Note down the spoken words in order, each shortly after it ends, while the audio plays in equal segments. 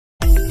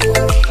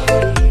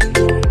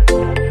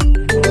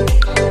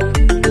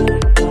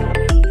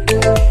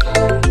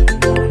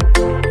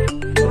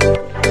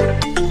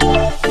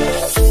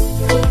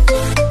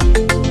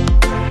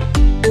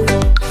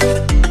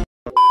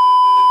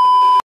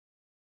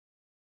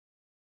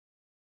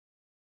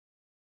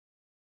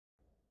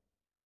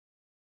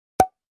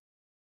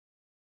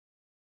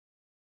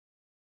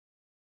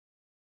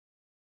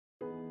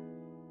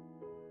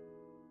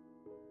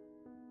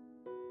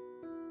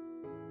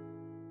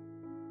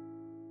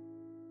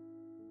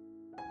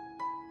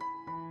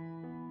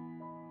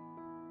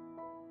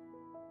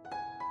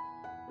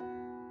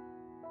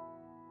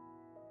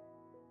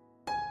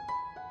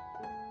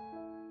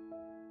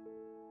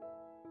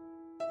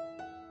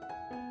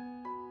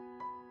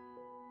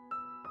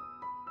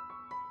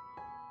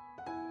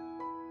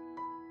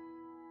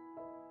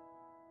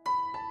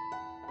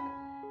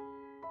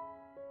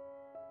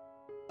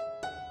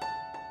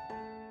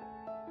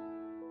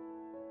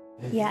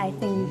Yeah, I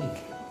think.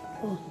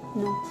 Oh,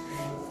 no.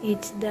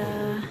 It's the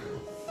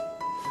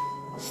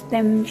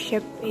STEM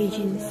Ship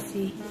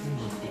Agency.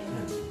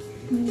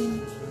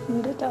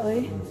 Hindi tao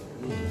eh.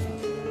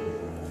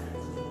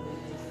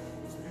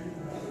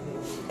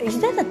 Is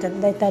that the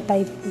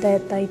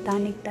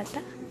Titanic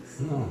data?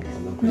 No.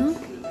 No?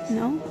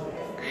 No?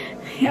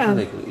 Yeah.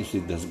 Like, is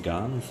it just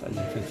guns? I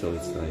don't think so.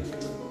 It's like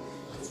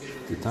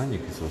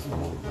Titanic is also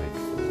like.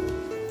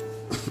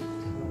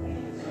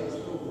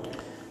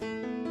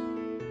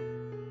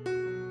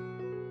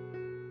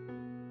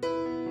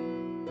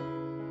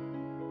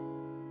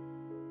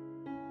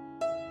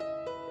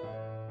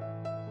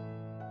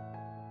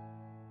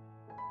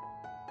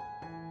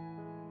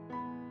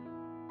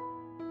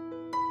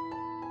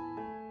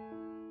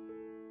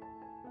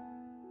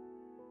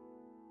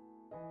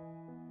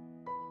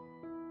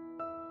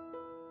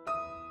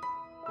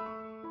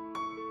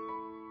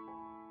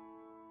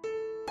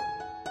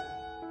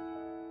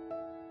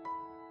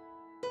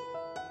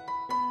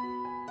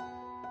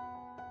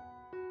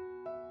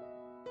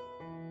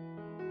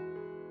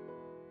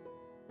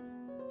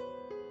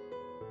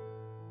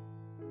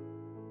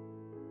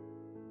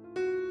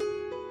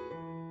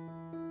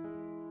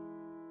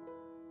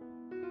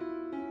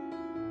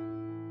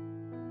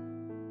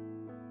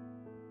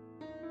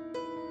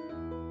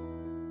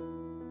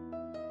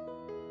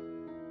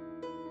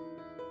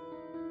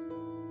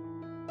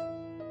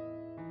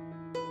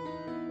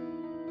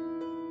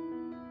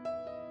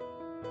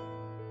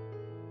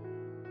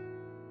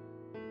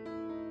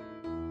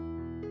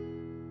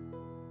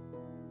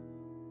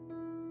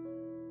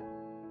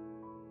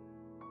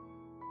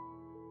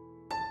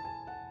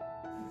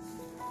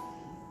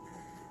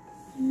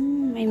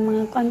 May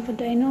mga kan po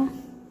tayo, no?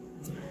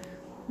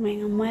 May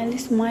mga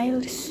miles.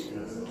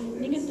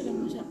 Hindi ka tulad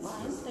mo sa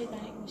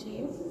Titanic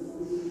Museum?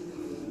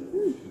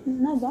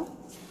 Na ba?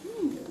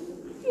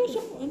 Yes,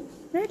 ako.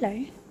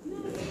 Really?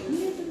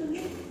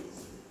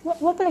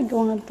 Wa pala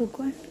gawa nga ito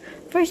ko.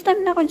 First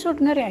time na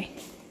consult nga rin.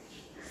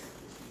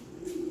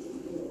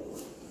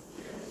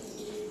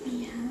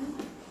 Yeah.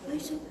 Why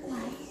so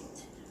quiet?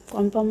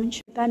 Kuan pa man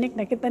siya. Titanic,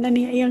 nakita na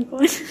niya iyang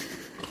kuan.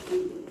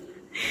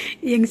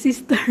 Iyang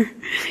sister.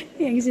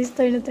 Iyang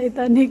sister na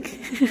Titanic.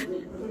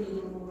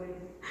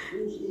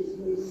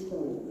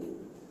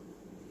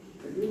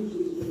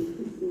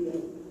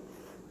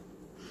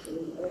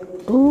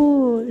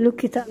 Oh,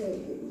 look at that.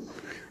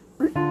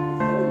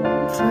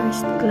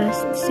 First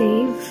class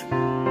save.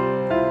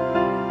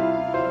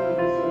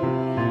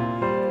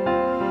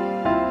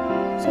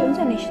 So,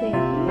 unsa ni siya?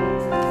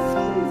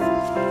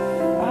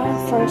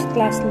 First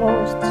class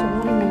lost. So,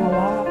 muna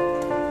nangawa.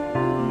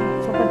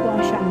 So, patuwa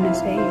siya ang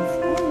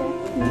na-save.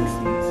 Makes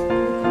sense.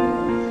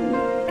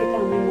 Kita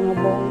may mga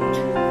boat.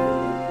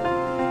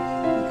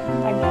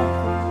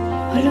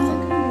 Hello?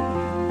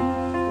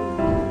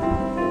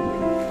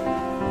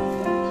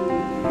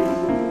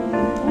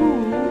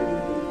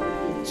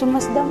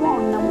 Sumasda mo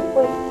ang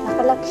namukoy.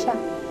 Nakalak siya.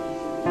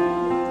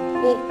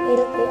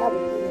 I-up.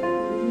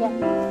 Yeah.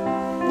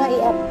 No,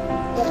 i-up.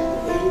 Yeah.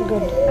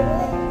 Good.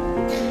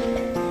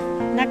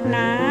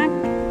 Nak-nak.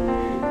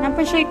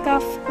 Napa siya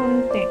i-cuff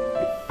kunti.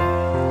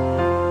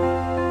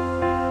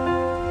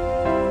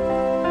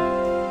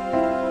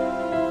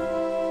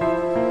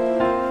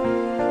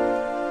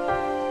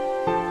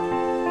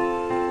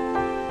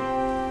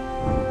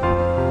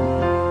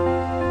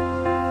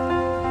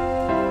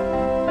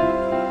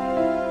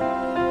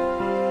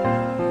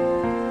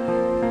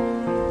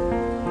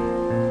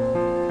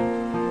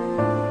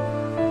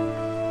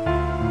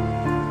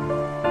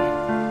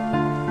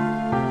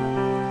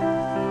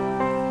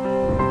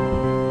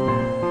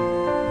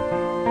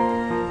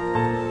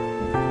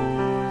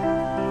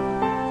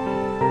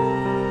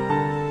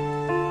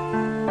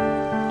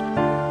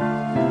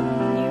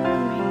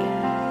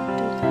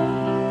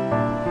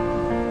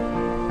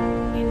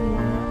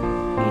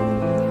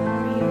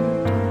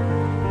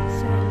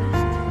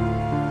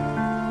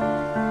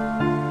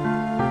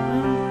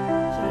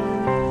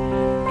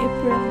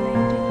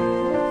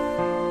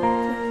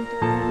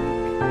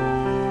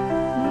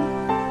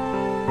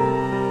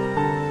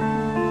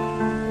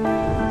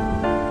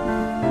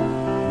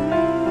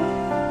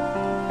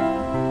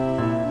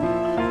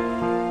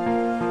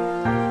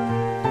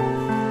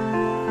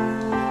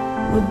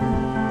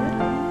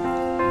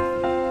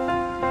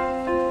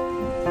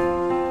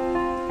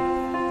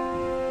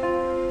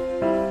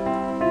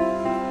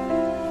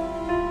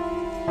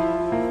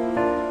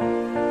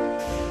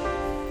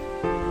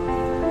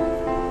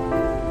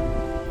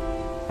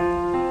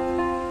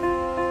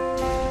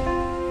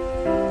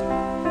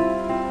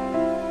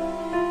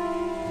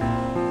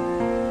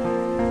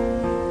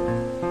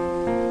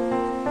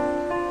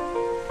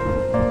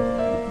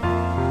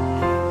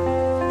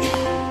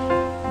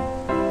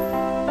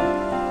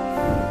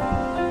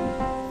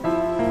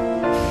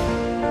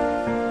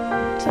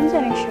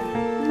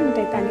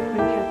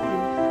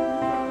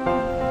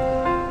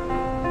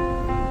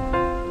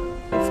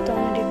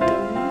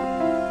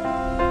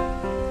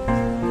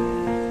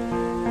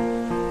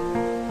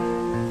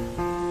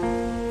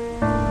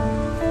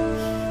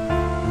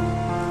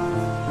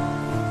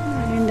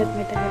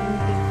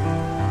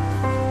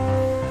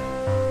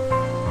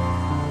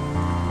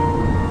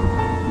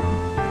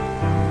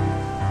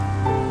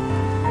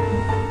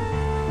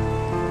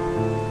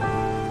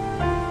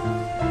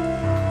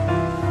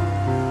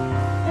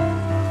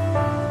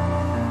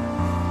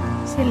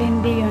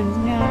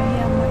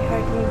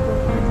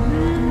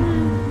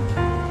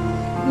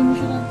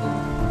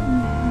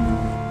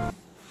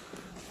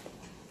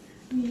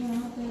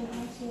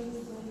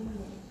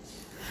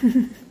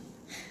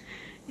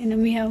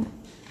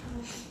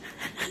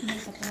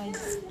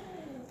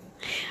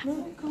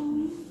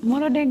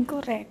 Mura din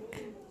correct.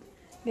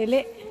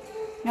 Dili.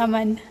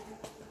 Ngaman.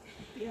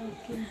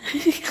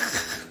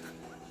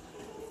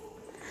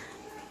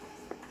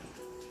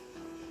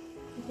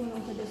 Ito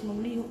lang kadas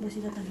maglihok ba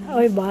sila tanan?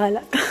 Oy,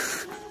 bahala ka.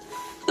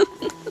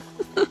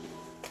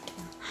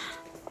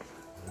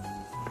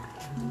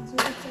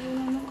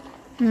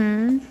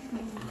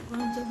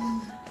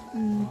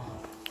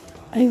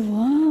 Ay,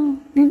 wow.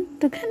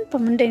 Daghan pa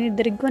man tayo ni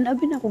Dirigwan.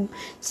 Abi na ako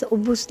sa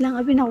ubos lang.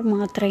 Abi na ako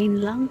mga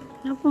train lang.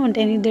 Ano pa man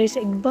tayo ni Dir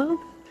sa Igbaw.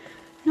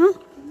 No?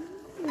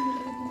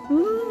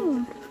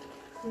 Ooh.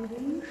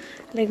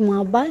 Like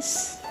mga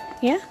bus.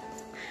 Yeah?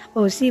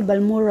 O, si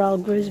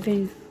Balmoral,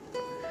 Grossville.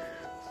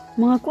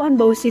 Mga kuan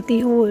ba o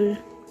City Hall.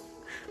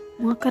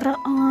 Mga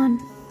karaan.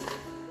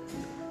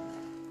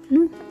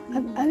 No?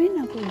 Abi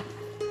na ako.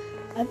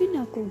 Abi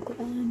na ako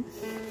kuan.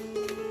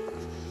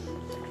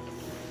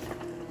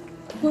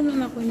 Kung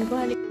na ako ni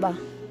balik Ba?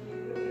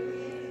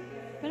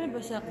 para ba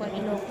sa kwan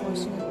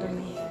Ilocos mo to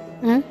ni?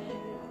 Hmm?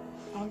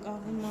 Ang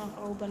ako na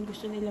kauban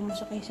gusto nila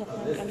masakay sa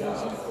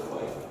Kalesa.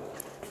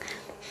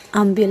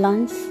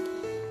 Ambulance.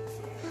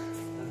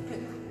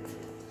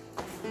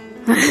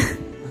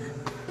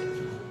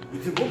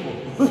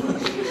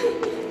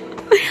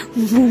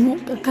 Mumo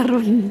ka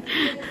karon.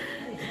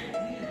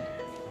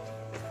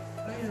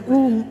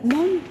 Oh,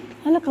 ma'am.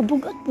 Hala ka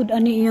bugat pud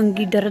ani iyang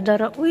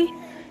gidara-dara. Uy,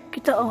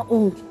 kita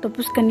oh,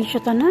 tapos kani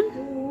siya tanan.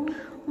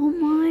 Oh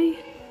my.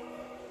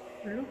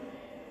 Hello?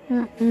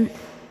 Mm.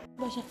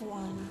 Ba sa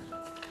kuan?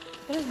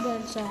 Pero ba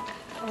sa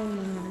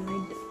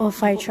Oh,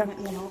 fire truck.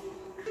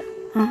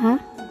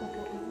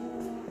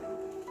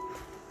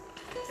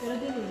 Pero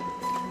dili.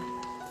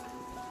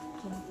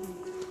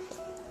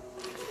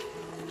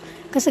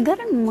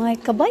 Kasagaran mga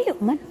kabayo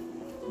man.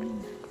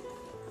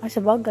 Sa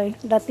bagay,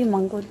 dati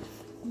manggod.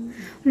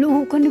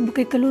 Luho ka ni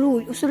bukay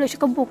kaluluoy. Usula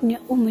siya kabuk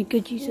niya. Oh my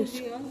God, Jesus.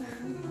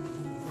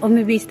 O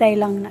maybe style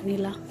lang na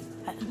nila.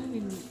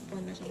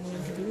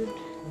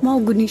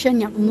 Maugod ni siya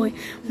niya.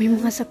 May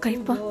mga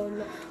sakay pa.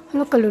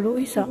 Hala,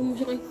 kaluluoy sa. Kung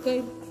masakay kay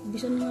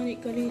bisan nga ni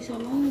Kalesa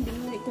lang, di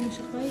nga ko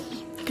masakay.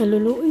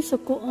 Kaluluoy sa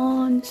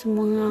kuon. Sa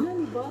mga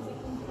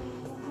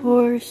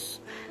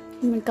horse.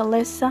 May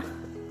kalesa.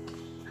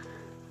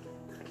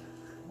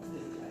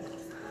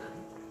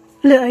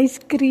 Hala, ice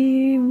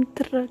cream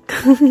truck.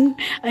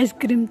 Ice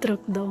cream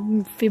truck daw.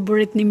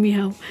 Favorite ni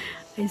Mihaw.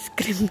 Ice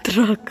cream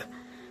truck.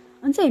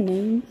 Ano sa'yo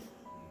name?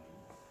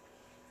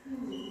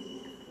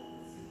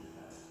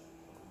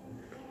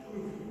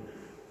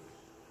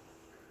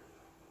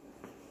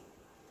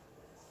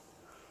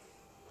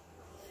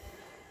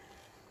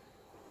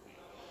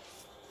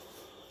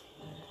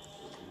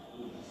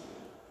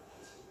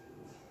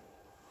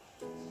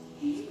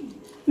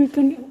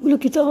 Wala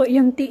kita ko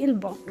yung tiil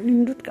ba?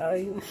 Nindot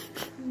kayo.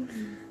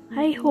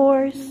 Hi,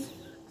 horse.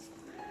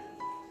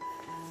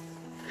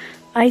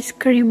 Ice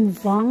cream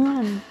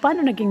van.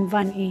 Paano naging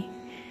van eh?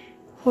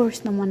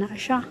 Horse naman na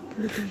siya.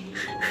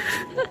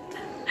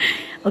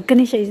 O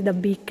kani siya is the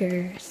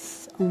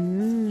bakers.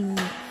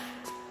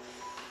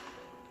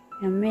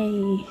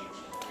 Yummy.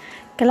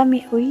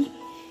 Kalami, uy.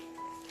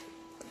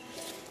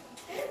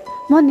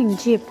 Morning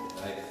jeep.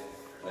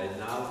 Right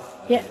now,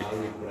 Yeah. now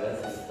we press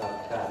and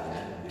start car,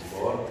 and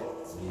before,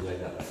 we like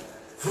that.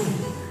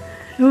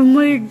 Oh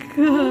my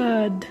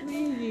God.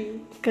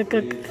 Really?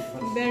 Kakak.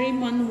 Very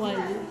manual.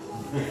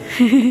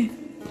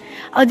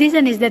 Oh, this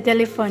one is the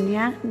telephone,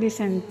 yeah?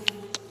 This one.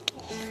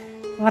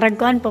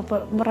 Maraguan po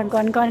po.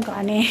 Maraguan ko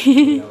ane.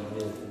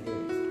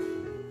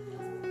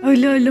 Oh,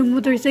 lalo,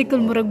 motorcycle,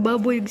 murag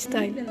baboy yung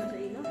style. Na sa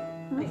ila?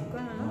 Ay, ko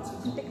na no?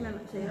 Antik na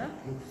sa ila?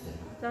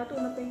 Sa ato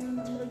na pahinga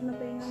na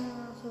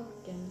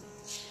sasakyan.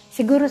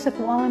 Siguro sa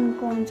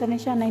kuwan ko, unsa na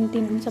siya,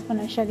 19, unsa pa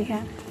na siya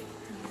diha.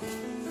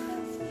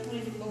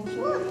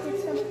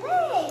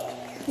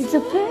 It's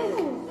a pig.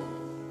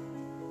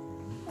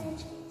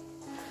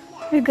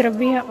 Ay,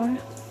 grabe ako.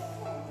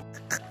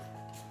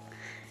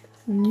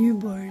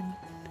 Newborn.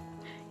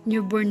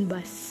 Newborn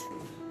bus.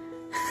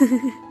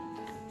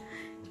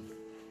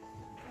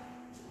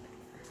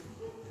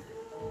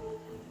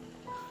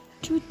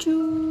 Chuchu.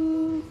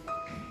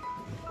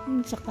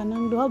 Sa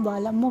kanang duha,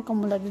 bala mo,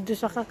 kamula dito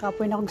sa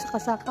kakapoy na kong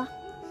saka-saka.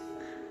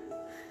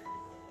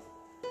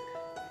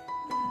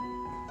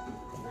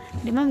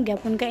 Di ma'am,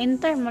 gyapon ka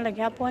enter,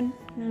 malagyapon.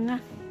 Nga.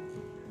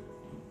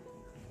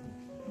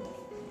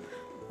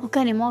 O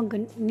kani mo,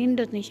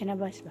 nindot na siya na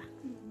bus ba?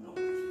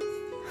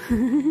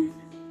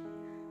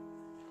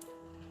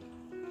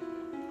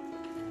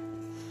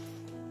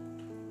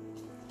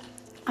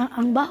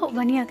 ang baho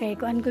ba niya kay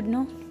kuan gud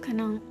no?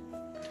 Kanang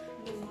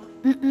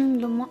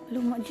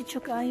luma jud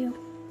siya kaayo.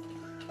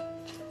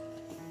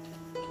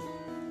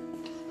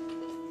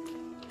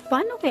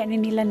 Paano kaya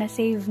nila na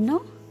save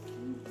no?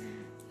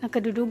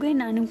 Nakadudugay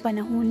na anong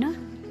panahon na.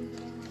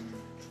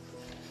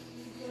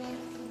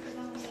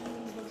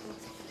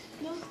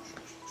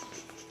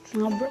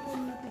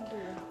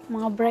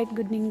 Mga bright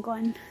good ning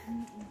kuan.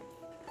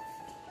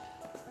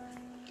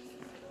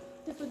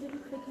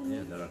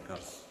 Yeah, there are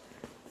cars.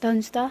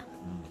 Towns ta?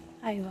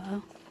 Ay wow.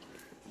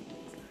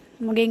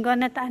 Maging ko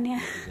na taan niya.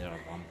 There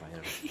are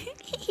vampires.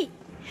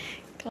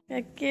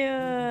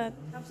 Cute.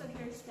 Tapos ang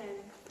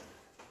hairstyle.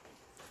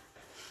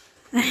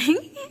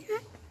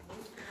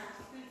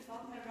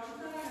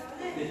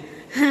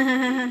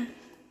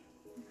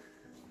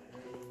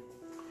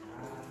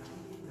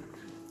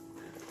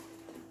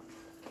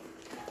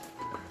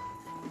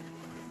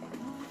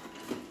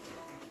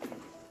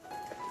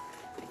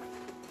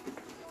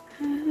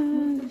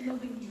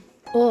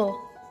 Oh.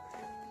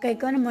 Kay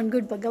ko naman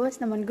good.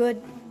 Paggawas naman good.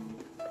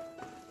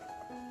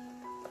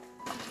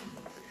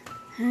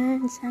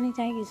 Hand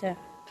sanitizer.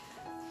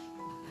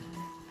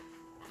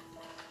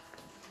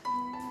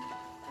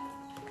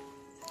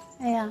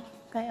 Ayan.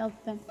 Kay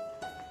open.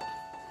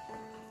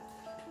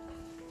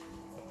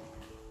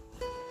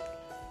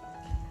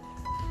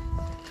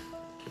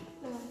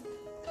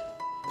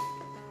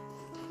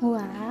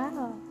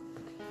 Wow.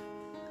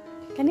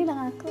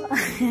 Kanina ako.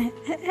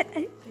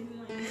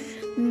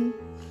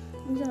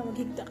 Hindi na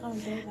maghigda ka.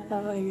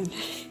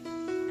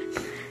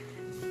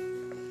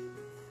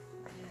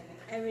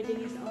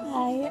 Everything is awesome.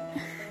 Ay.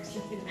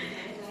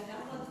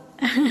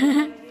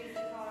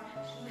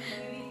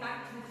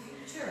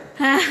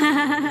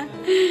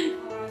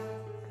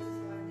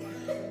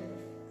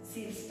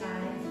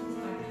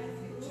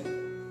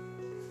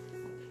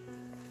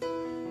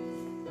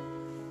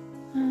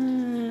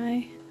 Ay.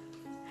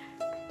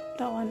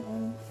 Tawan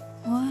oh.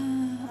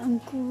 Wow, ang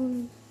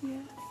cool.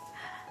 Yeah.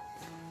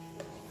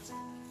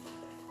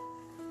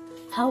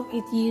 How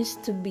it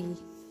used to be.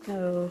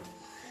 Oh.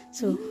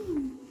 So.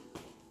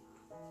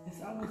 It's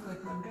almost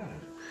like my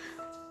garage.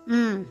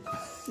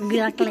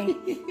 Exactly.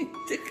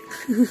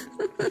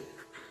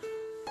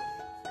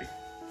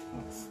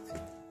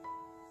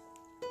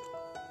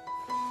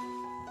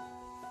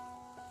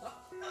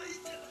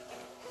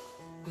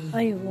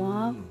 Ay,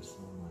 wow.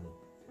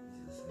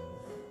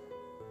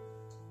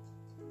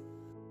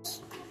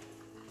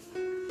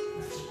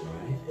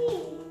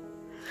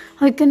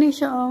 Ay, kani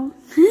siya, oh.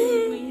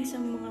 May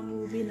isang mga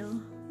movie,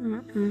 no?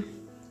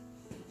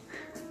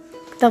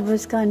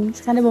 Tapos kan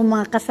ba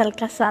mga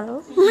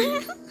kasal-kasal?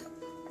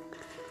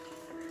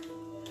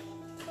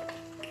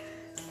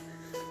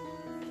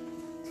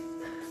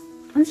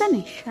 Ano saan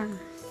eh siya?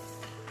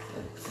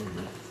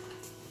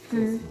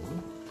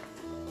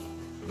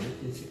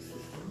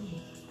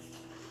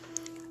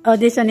 Oh,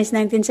 this one is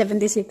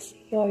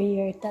 1976. Your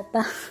year,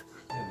 tata.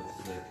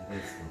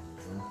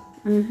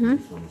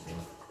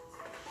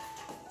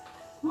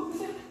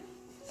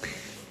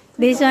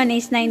 This one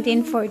is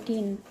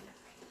 1914.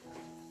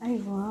 Ay,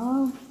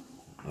 wow.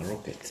 A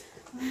rocket.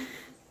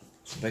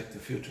 Back to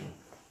future.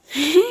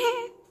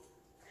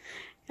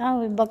 Ah,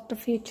 we back to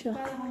future.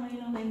 Parang ngayon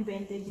lang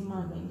na-invented yung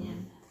mga ganyan.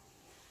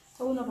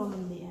 Sa una pa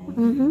man diyan.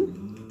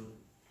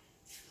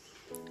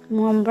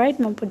 Mga bright,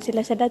 mapod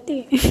sila sa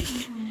dati.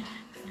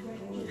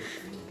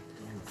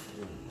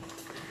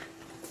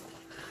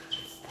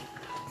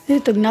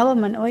 Ito, tugnawa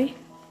man, oy.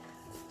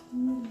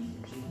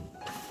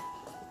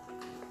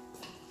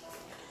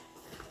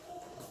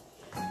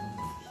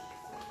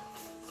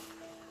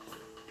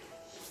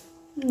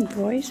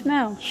 Boy,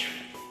 smell.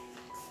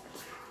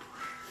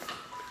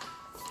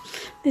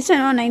 This is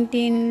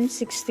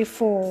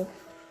 1964.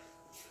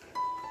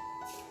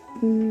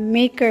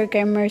 Maker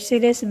kay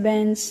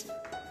Mercedes-Benz.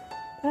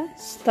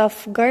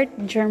 Stuttgart,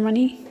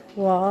 Germany.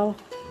 Wow.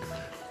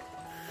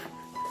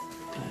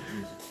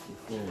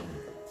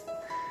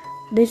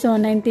 This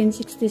one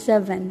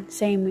 1967.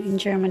 Same in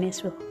Germany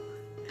as well.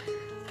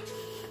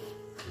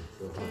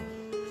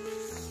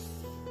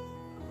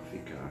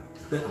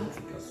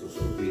 Africa, so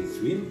we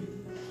swim.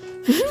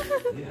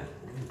 Yeah.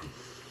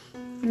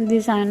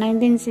 These are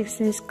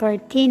 1960s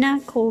Cortina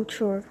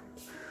culture.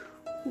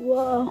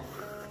 Wow.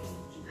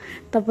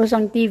 Tapos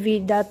ang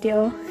TV dati,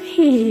 oh.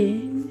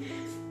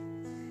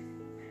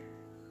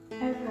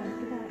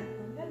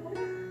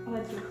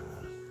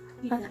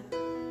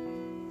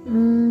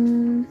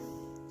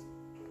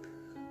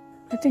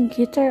 I think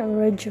guitar or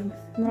radio.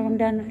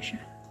 Maganda na siya.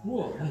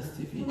 Whoa, nice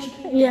TV.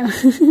 Yeah.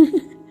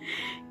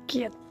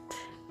 Cute.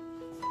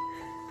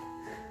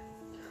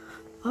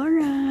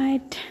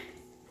 Alright.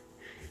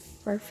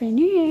 We're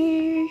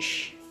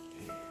finished.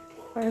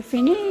 We're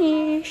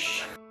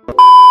finished.